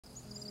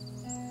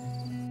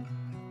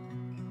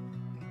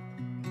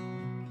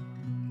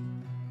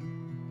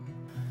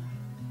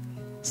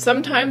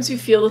Sometimes you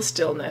feel the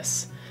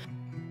stillness.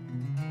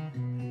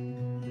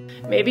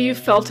 Maybe you've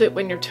felt it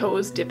when your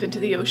toes dip into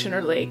the ocean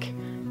or lake,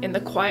 in the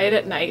quiet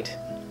at night,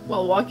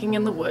 while walking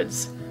in the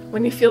woods,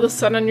 when you feel the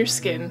sun on your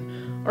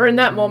skin, or in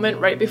that moment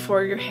right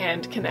before your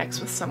hand connects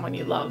with someone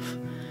you love.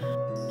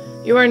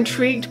 You are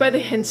intrigued by the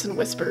hints and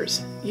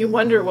whispers. You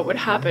wonder what would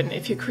happen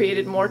if you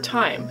created more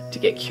time to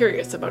get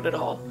curious about it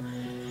all.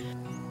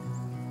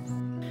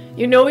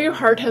 You know your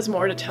heart has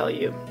more to tell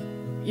you.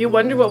 You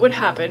wonder what would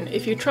happen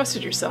if you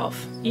trusted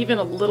yourself even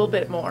a little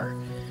bit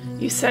more.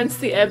 You sense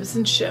the ebbs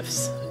and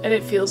shifts, and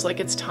it feels like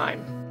it's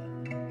time.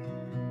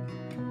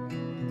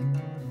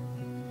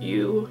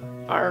 You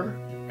are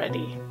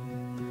ready.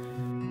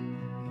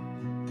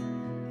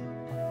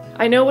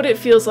 I know what it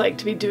feels like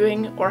to be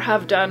doing or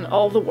have done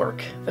all the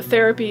work, the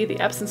therapy, the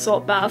Epsom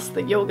salt baths,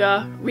 the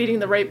yoga, reading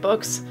the right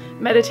books,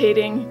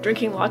 meditating,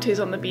 drinking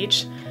lattes on the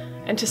beach,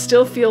 and to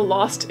still feel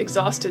lost,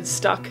 exhausted,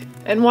 stuck,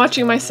 and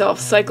watching myself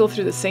cycle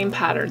through the same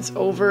patterns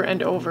over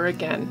and over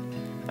again.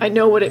 I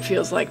know what it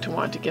feels like to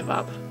want to give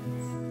up.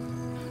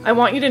 I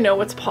want you to know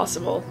what's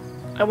possible.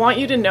 I want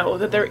you to know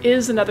that there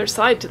is another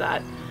side to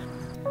that.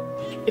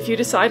 If you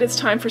decide it's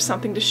time for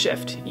something to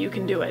shift, you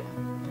can do it.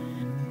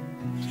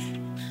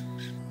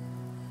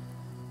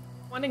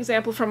 One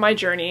example from my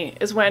journey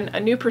is when a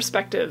new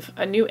perspective,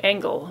 a new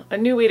angle, a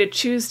new way to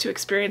choose to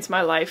experience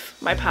my life,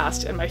 my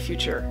past, and my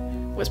future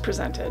was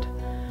presented.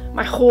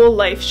 My whole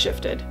life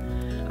shifted.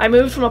 I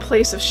moved from a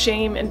place of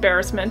shame,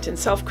 embarrassment, and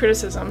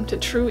self-criticism to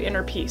true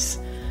inner peace.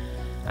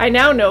 I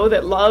now know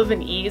that love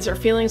and ease are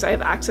feelings I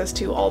have access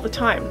to all the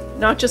time,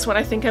 not just when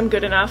I think I'm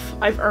good enough,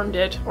 I've earned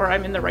it, or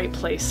I'm in the right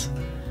place.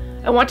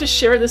 I want to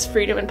share this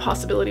freedom and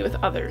possibility with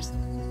others.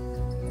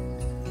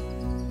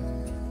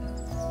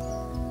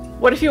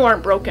 What if you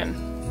aren't broken?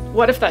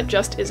 What if that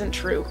just isn't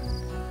true?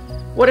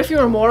 What if you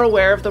were more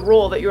aware of the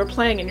role that you are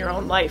playing in your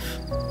own life?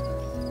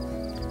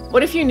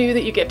 What if you knew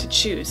that you get to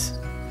choose?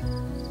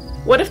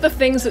 What if the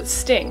things that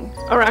sting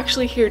are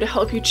actually here to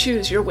help you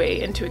choose your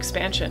way into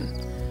expansion?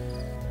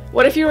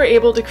 What if you were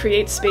able to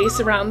create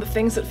space around the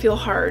things that feel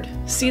hard,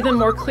 see them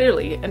more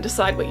clearly, and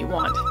decide what you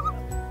want?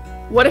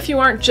 What if you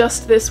aren't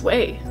just this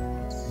way?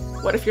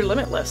 What if you're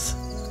limitless?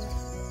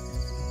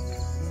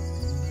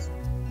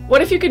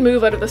 What if you could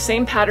move out of the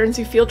same patterns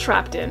you feel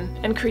trapped in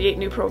and create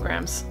new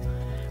programs?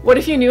 What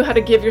if you knew how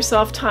to give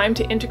yourself time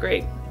to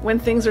integrate when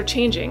things are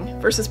changing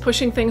versus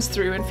pushing things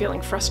through and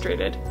feeling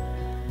frustrated?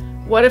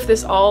 What if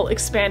this all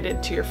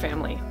expanded to your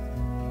family?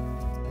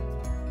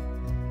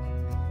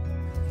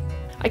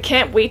 I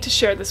can't wait to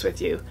share this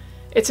with you.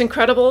 It's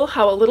incredible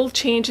how a little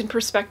change in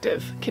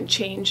perspective can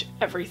change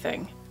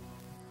everything.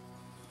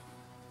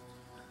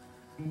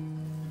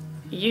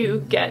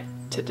 You get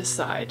to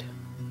decide.